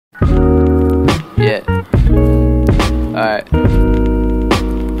Alright.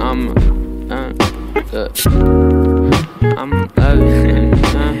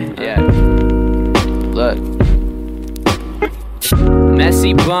 Yeah. Look.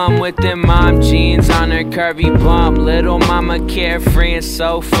 Messy bum with them mom jeans on her curvy bum. Little mama carefree and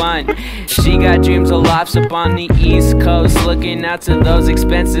so fun. She got dreams of lofts up on the East Coast, looking out to those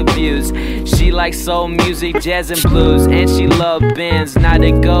expensive views. She likes soul music, jazz and blues, and she love bands. Not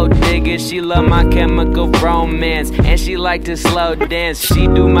a gold digger, she love My Chemical Romance, and she like to slow dance. She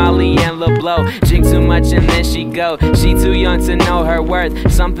do Molly and LeBlow, drink too much and then she go. She too young to know her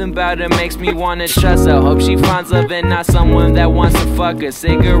worth. Something about her makes me wanna trust her. Hope she finds love and not someone that wants to fuck her.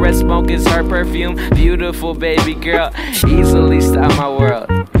 Cigarette smoke is her perfume. Beautiful baby girl, easily stop my world.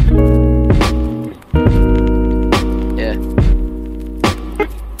 Yeah.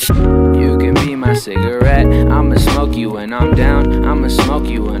 You can be my cigarette. I'ma smoke you when I'm down. I'ma smoke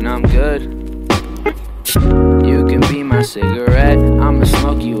you when I'm good. You can be my cigarette. I'ma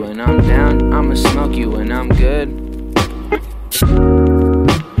smoke you when I'm down. I'ma smoke you when I'm good.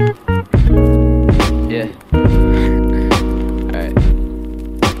 Yeah.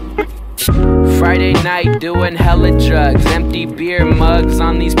 Friday night doing hella drugs, empty beer mugs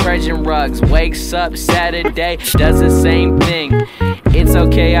on these Persian rugs. Wakes up Saturday, does the same thing. It's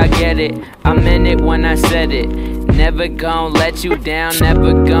okay, I get it, I meant it when I said it. Never gon' let you down,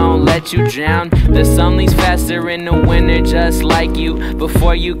 never gon' let you drown. The sun leaves faster in the winter just like you.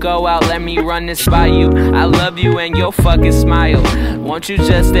 Before you go out, let me run this by you. I love you and your fucking smile. Won't you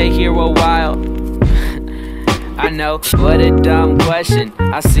just stay here a while? I know, what a dumb question.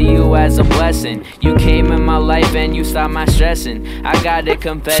 I see you as a blessing. You came in my life and you stopped my stressing. I got a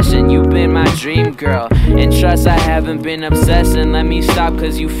confession, you've been my dream girl. And trust I haven't been obsessing. Let me stop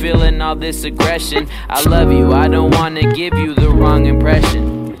cause you feeling all this aggression. I love you, I don't wanna give you the wrong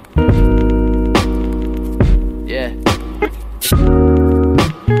impression. Yeah.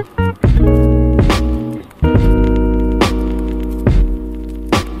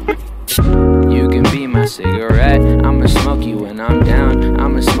 You can be my cigarette. I'ma smoke you when I'm down.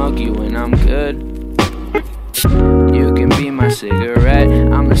 I'ma smoke you when I'm good. You can be my cigarette.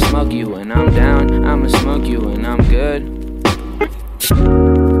 I'ma smoke you when I'm down. I'ma smoke you when I'm good.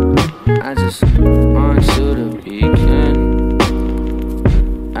 I just want you to begin.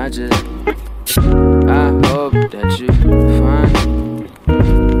 I hope that you find.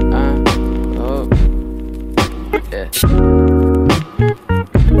 I hope. Yeah.